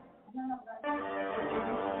The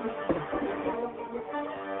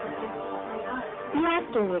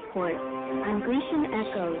After Report on Grecian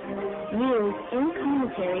Echoes, news in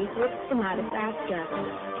commentary with Stamatis Astra.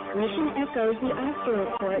 Grecian Echoes, the After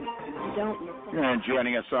Report. Don't miss it. And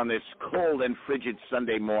joining us on this cold and frigid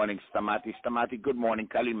Sunday morning, Stamati, good morning.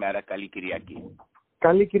 Kalimera, Kali Kiriaki.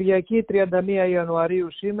 Καλή Κυριακή, 31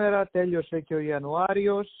 Ιανουαρίου σήμερα, τέλειωσε και ο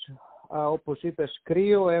Ιανουάριος. Όπως είπες,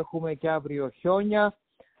 κρύο, έχουμε και αύριο χιόνια,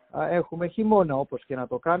 έχουμε χειμώνα, όπως και να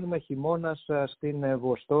το κάνουμε, χειμώνας στην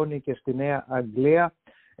Βοστόνη και στη Νέα Αγγλία.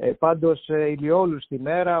 Πάντως ηλιόλους τη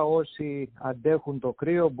μέρα, όσοι αντέχουν το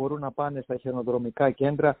κρύο μπορούν να πάνε στα χιονοδρομικά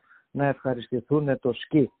κέντρα να ευχαριστηθούν το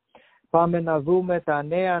σκι. Πάμε να δούμε τα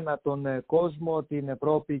νέα ανά τον κόσμο, την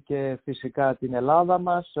Ευρώπη και φυσικά την Ελλάδα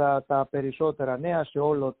μας. Τα περισσότερα νέα σε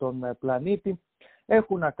όλο τον πλανήτη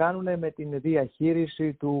έχουν να κάνουν με την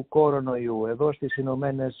διαχείριση του κορονοϊού. Εδώ στις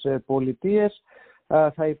Ηνωμένες Πολιτείες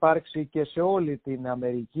θα υπάρξει και σε όλη την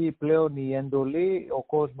Αμερική πλέον η εντολή ο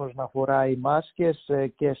κόσμος να φοράει μάσκες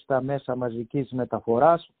και στα μέσα μαζικής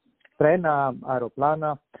μεταφοράς, τρένα,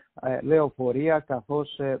 αεροπλάνα, λεωφορεία,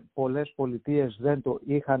 καθώς πολλές πολιτείες δεν το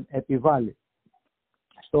είχαν επιβάλει.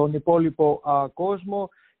 Στον υπόλοιπο κόσμο,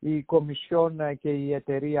 η Κομισιόν και η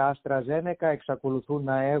εταιρεία AstraZeneca εξακολουθούν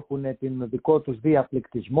να έχουν την δικό τους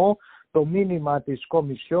διαπληκτισμό. Το μήνυμα της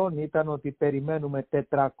Κομισιόν ήταν ότι περιμένουμε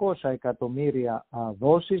 400 εκατομμύρια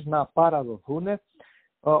δόσεις να παραδοθούν,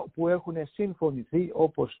 που έχουν συμφωνηθεί,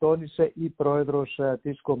 όπως τόνισε η πρόεδρος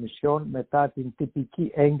της Κομισιόν μετά την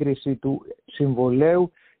τυπική έγκριση του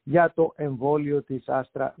συμβολέου για το εμβόλιο της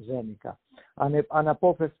AstraZeneca.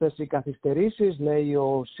 Αναπόφευκτες οι καθυστερήσεις, λέει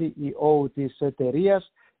ο CEO της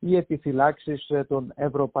εταιρείας, οι επιφυλάξεις των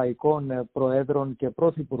ευρωπαϊκών προέδρων και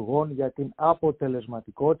πρωθυπουργών για την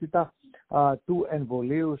αποτελεσματικότητα του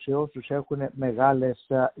εμβολίου σε όσους έχουν μεγάλες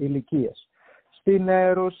ηλικίες. Στην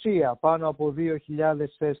Ρωσία, πάνω από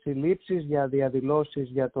 2.000 συλλήψεις για διαδηλώσεις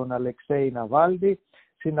για τον Αλεξέη Ναβάλνη,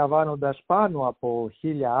 συναβάνοντας πάνω από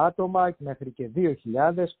 1.000 άτομα μέχρι και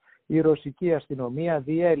 2.000, η ρωσική αστυνομία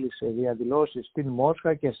διέλυσε διαδηλώσεις στην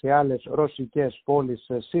Μόσχα και σε άλλες ρωσικές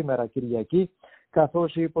πόλεις σήμερα Κυριακή,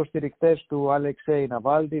 καθώς οι υποστηρικτές του Αλεξέη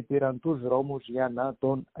Ναβάλνη πήραν τους δρόμους για να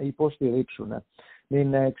τον υποστηρίξουν.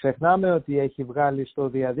 Μην ξεχνάμε ότι έχει βγάλει στο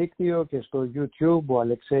διαδίκτυο και στο YouTube ο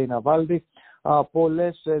Αλεξέη Ναβάλνη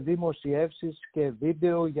πολλές δημοσιεύσεις και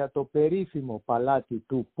βίντεο για το περίφημο παλάτι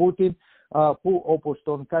του Πούτιν, που όπως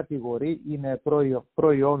τον κατηγορεί είναι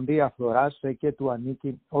προϊόν διαφθοράς και του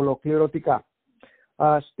ανήκει ολοκληρωτικά.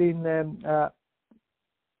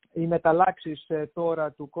 Οι μεταλλάξεις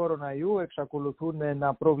τώρα του κοροναϊού εξακολουθούν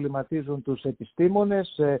να προβληματίζουν τους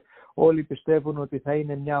επιστήμονες. Όλοι πιστεύουν ότι θα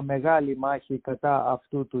είναι μια μεγάλη μάχη κατά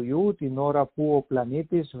αυτού του ιού, την ώρα που ο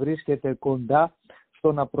πλανήτης βρίσκεται κοντά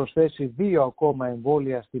στο να προσθέσει 2 ακόμα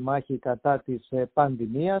εμβόλια στη μάχη κατά της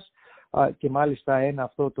πανδημίας, και μάλιστα ένα,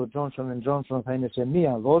 αυτό το Johnson & Johnson, θα είναι σε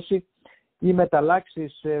 1 δόση. Οι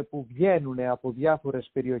μεταλλάξεις που βγαίνουν από διάφορες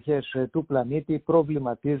περιοχές του πλανήτη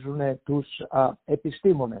προβληματίζουν τους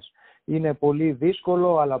επιστήμονες. Είναι πολύ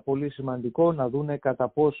δύσκολο αλλά πολύ σημαντικό να δούνε κατά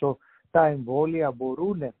πόσο τα εμβόλια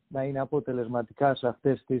μπορούν να είναι αποτελεσματικά σε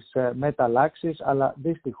αυτές τις μεταλλάξεις, αλλά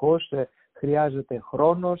δυστυχώς χρειάζεται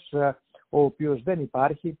χρόνος, ο οποίος δεν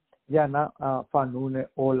υπάρχει, για να φανούν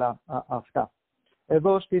όλα αυτά.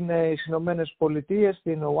 Εδώ στις Ηνωμένες Πολιτείες,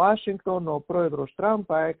 στην Ουάσιγκτον, ο πρόεδρος Τραμπ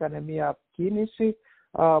έκανε μια κίνηση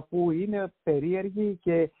που είναι περίεργη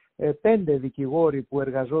και 5 δικηγόροι που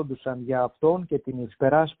εργαζόντουσαν για αυτόν και την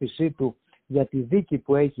υπεράσπιση του για τη δίκη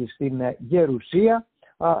που έχει στην Γερουσία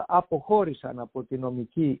αποχώρησαν από τη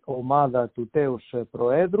νομική ομάδα του τέους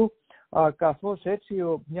Προέδρου, καθώς έτσι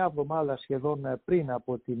μια εβδομάδα σχεδόν πριν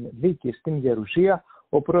από την δίκη στην Γερουσία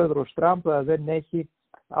ο πρόεδρος Τραμπ δεν έχει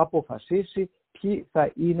αποφασίσει ποιοι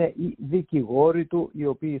θα είναι οι δικηγόροι του οι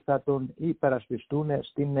οποίοι θα τον υπερασπιστούν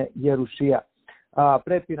στην Γερουσία.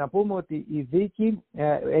 Πρέπει να πούμε ότι η δίκη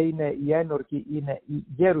οι ένορκοι είναι οι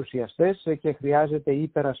γερουσιαστές και χρειάζεται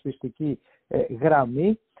υπερασπιστική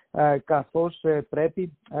γραμμή, καθώς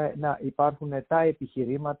πρέπει να υπάρχουν τα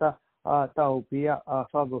επιχειρήματα τα οποία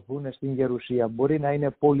θα δοθούν στην Γερουσία. Μπορεί να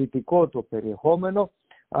είναι πολιτικό το περιεχόμενο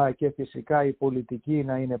και φυσικά η πολιτική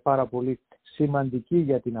να είναι πάρα πολύ σημαντική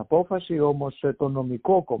για την απόφαση, όμως το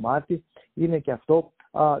νομικό κομμάτι είναι και αυτό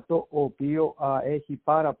το οποίο έχει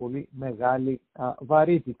πάρα πολύ μεγάλη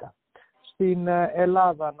βαρύτητα. Στην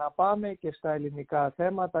Ελλάδα να πάμε και στα ελληνικά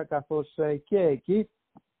θέματα, καθώς και εκεί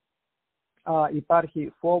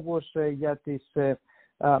υπάρχει φόβος για τις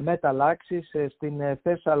μεταλλάξεις. Στην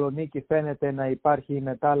Θεσσαλονίκη φαίνεται να υπάρχει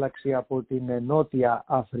μετάλλαξη από την Νότια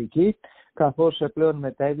Αφρική, καθώς πλέον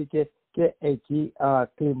μετέβηκε και εκεί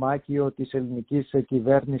κλιμάκιο της ελληνικής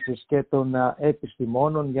κυβέρνησης και των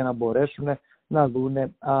επιστημόνων για να μπορέσουν να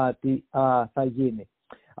δούνε τι θα γίνει.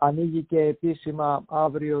 Ανοίγει και επίσημα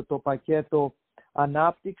αύριο το πακέτο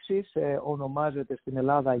ανάπτυξης, ονομάζεται στην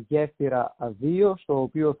Ελλάδα Γέφυρα 2, στο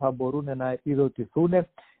οποίο θα μπορούν να επιδοτηθούν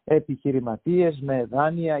επιχειρηματίες με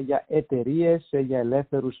δάνεια για εταιρείες, για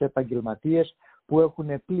ελεύθερους επαγγελματίες που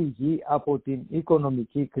έχουν πληγεί από την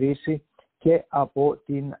οικονομική κρίση και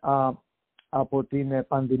από την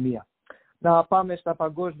πανδημία. Να πάμε στα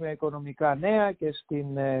παγκόσμια οικονομικά νέα και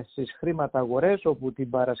στις χρηματαγορές, όπου την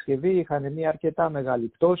Παρασκευή είχαν μια αρκετά μεγάλη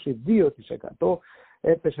πτώση, 2%.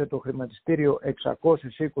 Έπεσε το χρηματιστήριο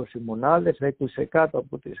 620 μονάδες, έκλεισε κάτω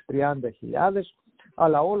από τις 30.000,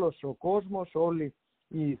 αλλά όλος ο κόσμος, όλη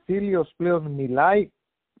η Θήλιος πλέον μιλάει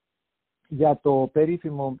για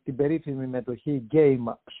την περίφημη μετοχή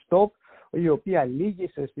GameStop, η οποία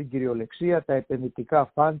λύγησε στην κυριολεξία τα επενδυτικά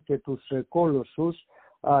φαντ και τους κόλοσσους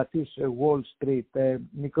της Wall Street.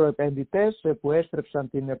 Μικροεπενδυτές που έστρεψαν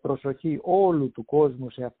την προσοχή όλου του κόσμου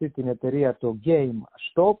σε αυτή την εταιρεία, το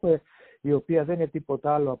GameStop, η οποία δεν είναι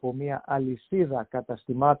τίποτα άλλο από μια αλυσίδα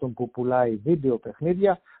καταστημάτων που πουλάει βίντεο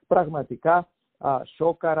παιχνίδια, πραγματικά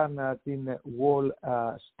σόκαραν την Wall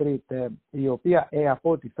Street, η οποία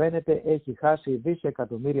από ό,τι φαίνεται έχει χάσει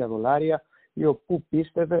δισεκατομμύρια δολάρια, που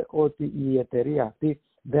πίστευε ότι η εταιρεία αυτή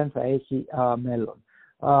δεν θα έχει μέλλον.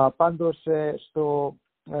 Πάντως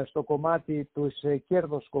στο κομμάτι της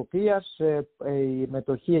κερδοσκοπίας η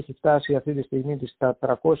μετοχή έχει φτάσει αυτή τη στιγμή στα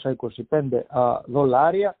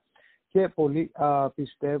 $325 και πολλοί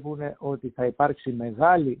πιστεύουν ότι θα υπάρξει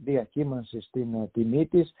μεγάλη διακύμανση στην τιμή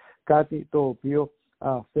της, κάτι το οποίο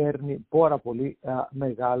φέρνει πάρα πολύ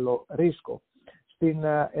μεγάλο ρίσκο. Στην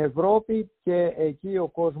Ευρώπη και εκεί ο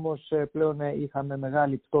κόσμος πλέον είχαμε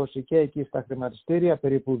μεγάλη πτώση και εκεί στα χρηματιστήρια,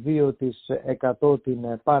 περίπου 2%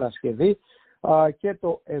 την Παρασκευή, και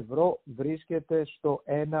το ευρώ βρίσκεται στο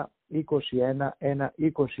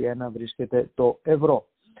 1,21 βρίσκεται το ευρώ.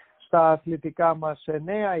 Στα αθλητικά μας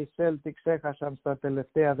νέα, οι Celtics έχασαν στα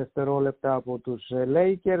τελευταία δευτερόλεπτα από τους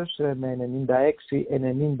Lakers με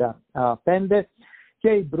 96-95 και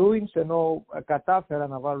οι Bruins, ενώ κατάφεραν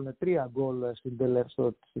να βάλουν 3 γκολ στην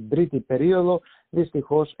τρίτη περίοδο,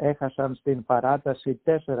 δυστυχώς έχασαν στην παράταση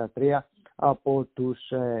 4-3 από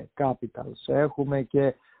τους Capitals. Έχουμε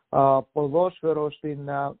και ποδόσφαιρο στην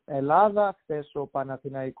Ελλάδα. Χθες ο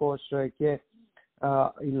Παναθηναϊκός και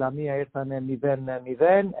η Λαμία ήρθανε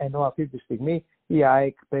 0-0, ενώ αυτή τη στιγμή η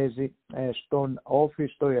ΑΕΚ παίζει στον Όφη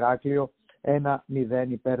στο Ηράκλειο 1-0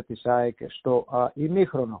 υπέρ της ΑΕΚ στο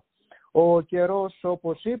ημίχρονο. Ο καιρός,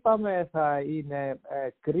 όπως είπαμε, θα είναι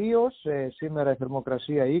κρύος, σήμερα η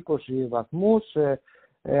θερμοκρασία 20 βαθμούς,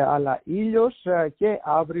 αλλά ήλιος, και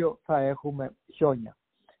αύριο θα έχουμε χιόνια.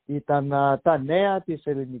 Ήταν τα νέα της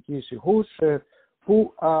ελληνικής ηχούς,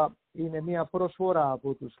 που είναι μια προσφορά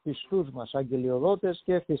από τους πιστούς μας αγγελιοδότες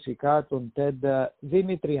και φυσικά τον Τεντ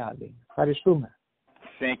Δημητριάδη. Ευχαριστούμε.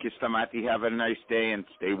 Thank you, Stamati. Have a nice day and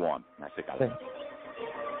stay warm.